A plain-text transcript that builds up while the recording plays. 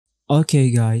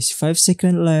Okay guys, 5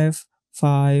 seconds left.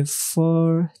 5,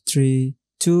 4, 3,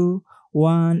 2,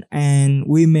 1, and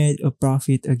we made a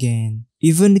profit again.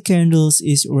 Even the candles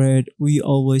is red, we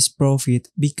always profit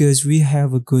because we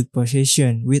have a good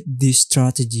position with this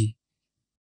strategy.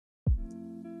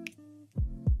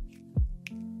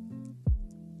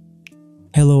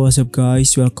 Hello, what's up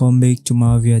guys, welcome back to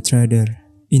Mafia Trader.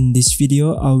 In this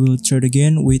video, I will trade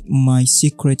again with my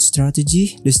secret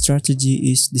strategy. The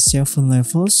strategy is the 7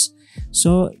 levels.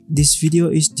 So this video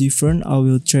is different. I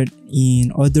will trade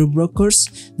in other brokers.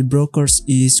 The brokers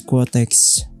is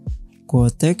QUOTEX.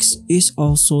 QUOTEX is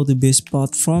also the best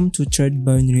platform to trade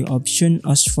binary option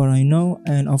as far I know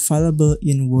and available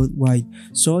in worldwide.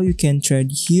 So you can trade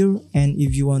here, and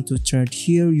if you want to trade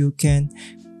here, you can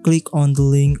click on the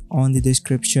link on the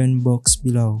description box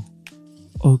below.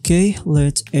 Okay,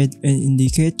 let's add an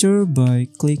indicator by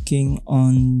clicking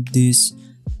on this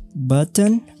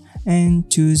button and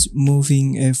choose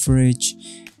moving average.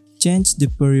 Change the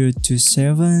period to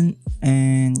 7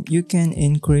 and you can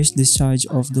increase the size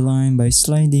of the line by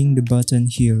sliding the button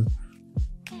here.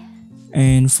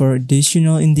 And for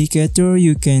additional indicator,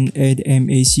 you can add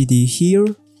MACD here.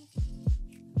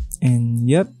 And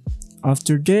yep,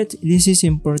 after that, this is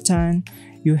important.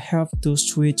 You have to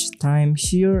switch time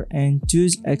here and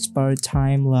choose expiry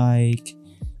time like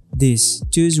this.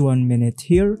 Choose 1 minute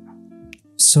here.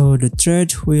 So the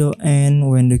trade will end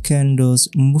when the candle's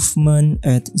movement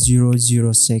at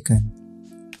 00 second.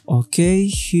 Okay,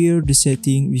 here the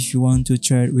setting if you want to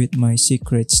trade with my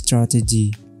secret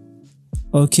strategy.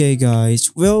 Okay guys,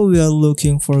 well, we are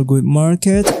looking for a good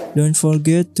market. Don't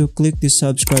forget to click the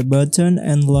subscribe button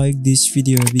and like this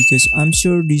video because I'm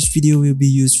sure this video will be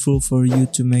useful for you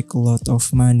to make a lot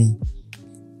of money.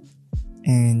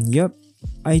 And yep,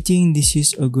 I think this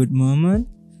is a good moment.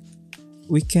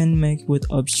 We can make put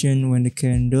option when the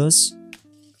candles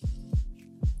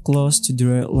close to the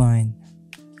red line,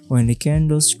 when the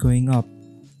candles going up.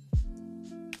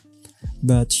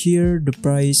 But here the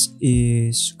price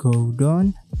is go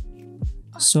down,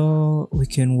 so we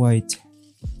can wait.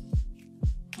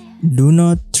 Do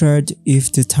not trade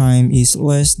if the time is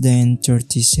less than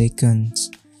 30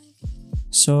 seconds.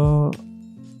 So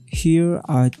here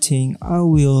I think I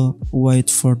will wait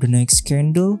for the next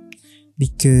candle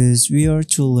because we are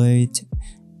too late.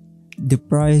 The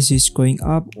price is going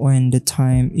up when the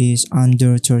time is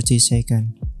under 30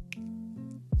 seconds.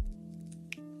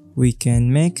 We can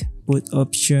make put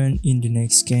option in the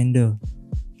next candle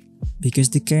because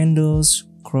the candles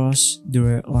cross the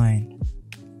red line.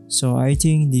 So I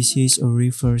think this is a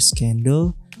reverse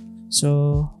candle,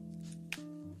 so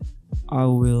I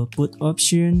will put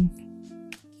option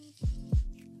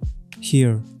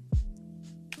here.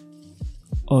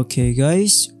 Okay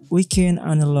guys, we can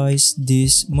analyze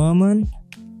this moment.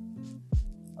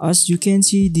 As you can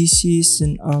see, this is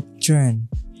an uptrend.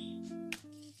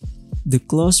 The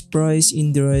close price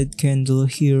in the red candle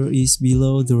here is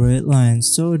below the red line,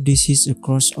 so this is a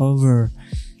crossover.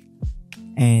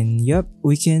 And yep,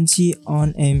 we can see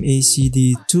on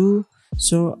MACD too,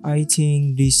 so I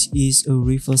think this is a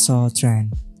reversal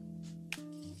trend.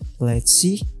 Let's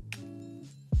see.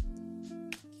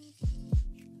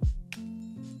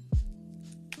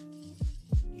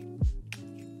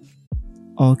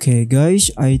 Okay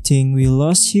guys, I think we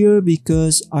lost here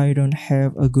because I don't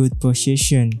have a good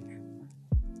position.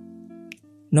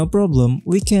 No problem,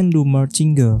 we can do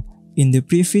martingale. In the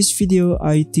previous video,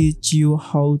 I teach you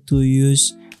how to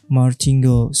use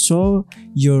martingale, so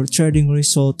your trading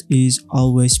result is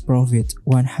always profit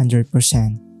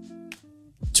 100%.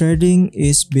 Trading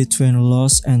is between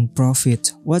loss and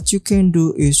profit. What you can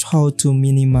do is how to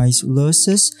minimize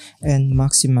losses and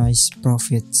maximize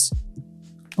profits.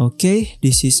 Okay,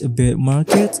 this is a bad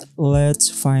market. Let's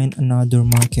find another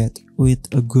market with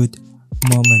a good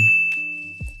moment.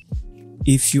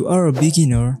 If you are a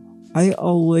beginner, I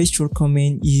always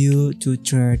recommend you to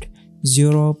trade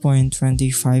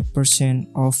 0.25%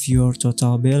 of your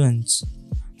total balance.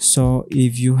 So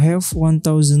if you have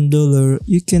 $1,000,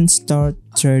 you can start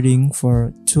trading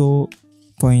for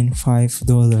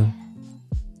 $2.5.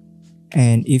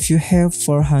 And if you have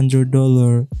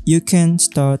 $400, you can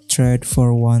start trade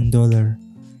for $1.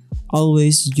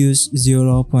 Always use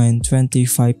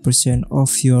 0.25%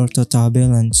 of your total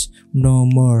balance, no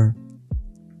more.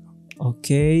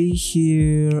 Okay,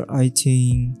 here I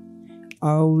think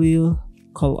I will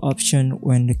call option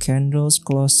when the candles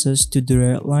closest to the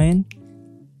red line.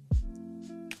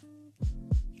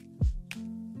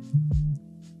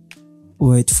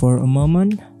 Wait for a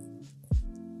moment.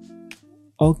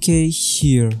 Okay,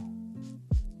 here.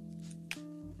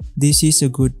 This is a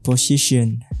good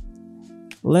position.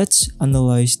 Let's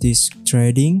analyze this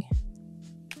trading.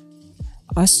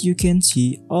 As you can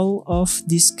see, all of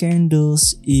these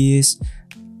candles is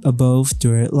above the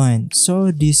red line,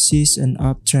 so this is an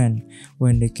uptrend.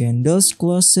 When the candles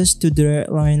closest to the red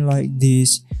line like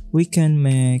this, we can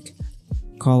make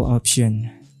call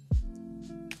option.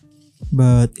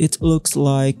 But it looks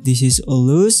like this is a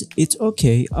lose. It's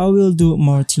okay, I will do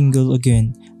martingale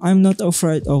again. I'm not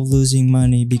afraid of losing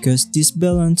money because this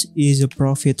balance is a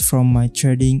profit from my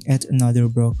trading at another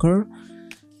broker.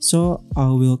 So I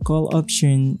will call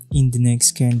option in the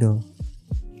next candle.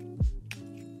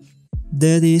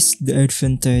 That is the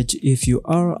advantage if you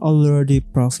are already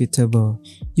profitable.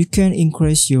 You can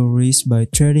increase your risk by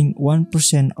trading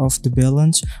 1% of the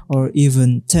balance or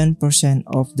even 10%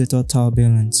 of the total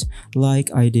balance, like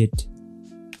I did.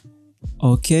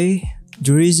 Okay,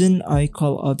 the reason I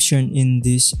call option in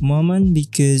this moment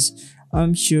because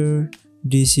I'm sure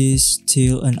this is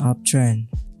still an uptrend.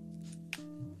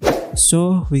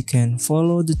 So we can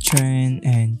follow the trend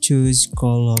and choose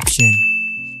call option.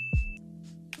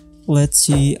 Let's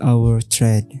see our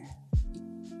trade.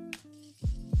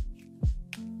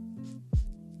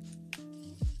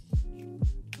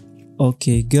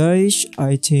 Okay guys,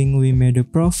 I think we made a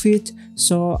profit,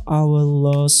 so our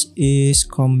loss is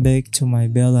come back to my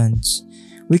balance.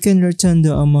 We can return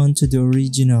the amount to the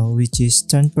original, which is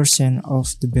 10%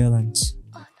 of the balance.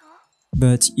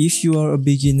 But if you are a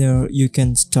beginner, you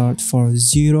can start for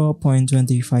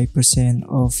 0.25%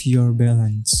 of your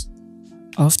balance.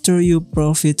 After you're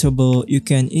profitable, you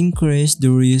can increase the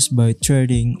risk by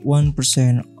trading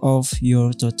 1% of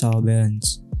your total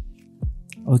balance.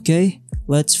 Okay,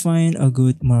 let's find a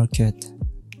good market.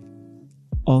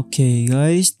 Okay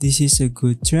guys, this is a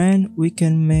good trend. We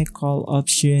can make call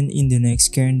option in the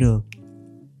next candle.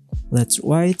 Let's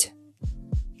wait.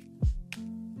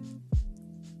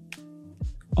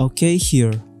 Okay,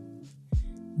 here.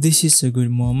 This is a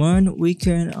good moment. We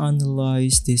can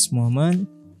analyze this moment.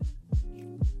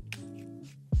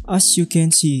 As you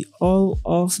can see, all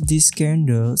of these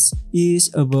candles is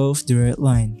above the red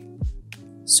line.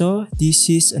 So this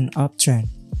is an uptrend.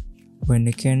 When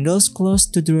the candles close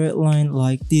to the red line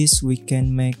like this, we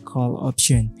can make call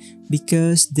option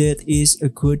because that is a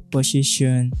good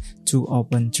position to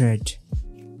open trade.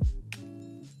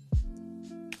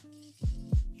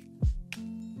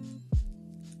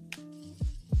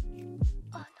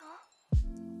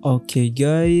 Okay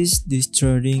guys, this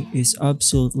trading is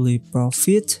absolutely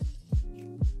profit.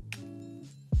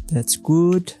 That's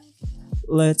good.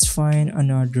 Let's find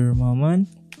another moment.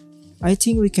 I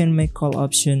think we can make call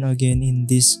option again in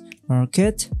this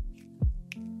market.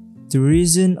 The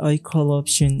reason I call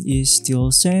option is still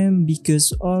same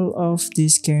because all of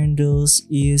these candles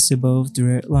is above the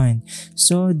red line.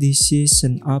 So this is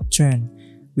an uptrend.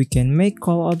 We can make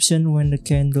call option when the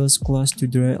candles close to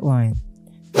the red line.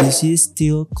 This is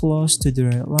still close to the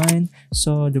red line,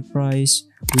 so the price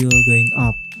will going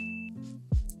up.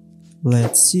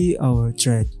 Let's see our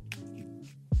trade.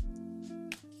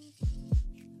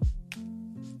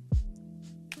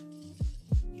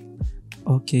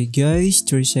 Okay guys,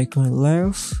 3 seconds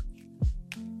left.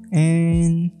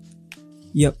 And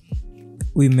yep,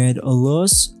 we made a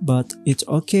loss, but it's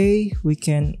okay, we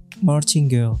can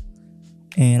martingale.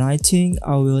 And I think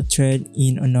I will trade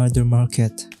in another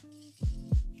market.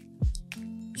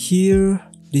 Here,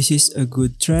 this is a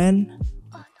good trend.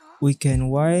 We can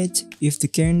wait. If the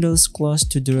candles close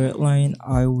to the red line,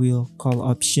 I will call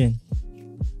option.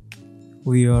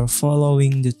 We are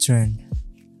following the trend.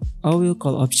 I will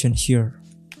call option here.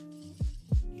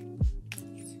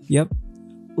 Yep,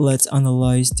 let's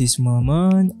analyze this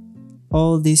moment.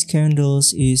 All these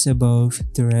candles is above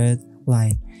the red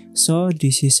line. So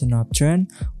this is an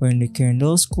uptrend. When the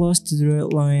candles close to the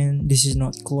red line, this is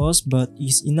not close but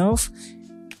is enough.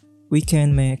 We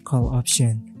can make call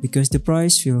option because the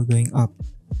price will going up.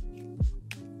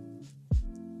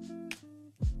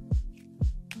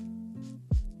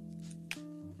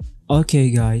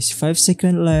 Okay guys, 5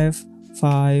 seconds left.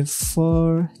 5,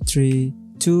 4, 3,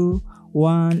 2,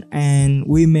 1, and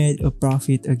we made a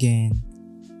profit again.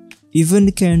 Even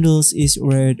the candles is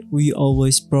red, we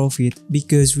always profit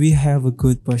because we have a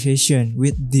good position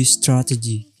with this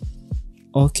strategy.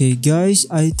 Okay guys,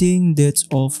 I think that's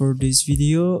all for this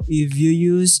video. If you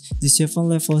use the 7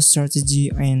 level strategy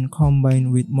and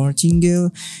combine with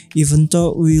martingale, even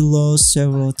though we lost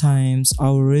several times,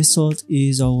 our result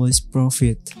is always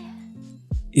profit.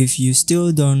 If you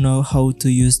still don't know how to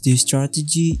use this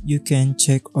strategy, you can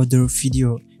check other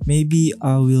video. Maybe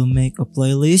I will make a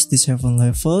playlist, the 7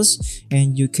 levels,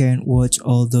 and you can watch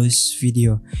all those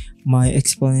videos. My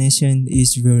explanation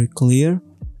is very clear.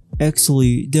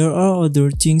 Actually, there are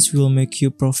other things will make you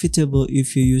profitable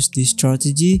if you use this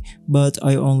strategy, but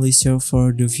I only serve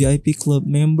for the VIP club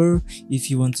member. If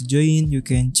you want to join, you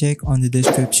can check on the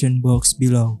description box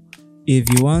below. If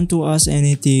you want to ask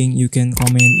anything, you can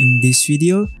comment in this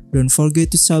video. Don't forget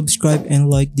to subscribe and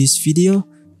like this video.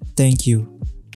 Thank you.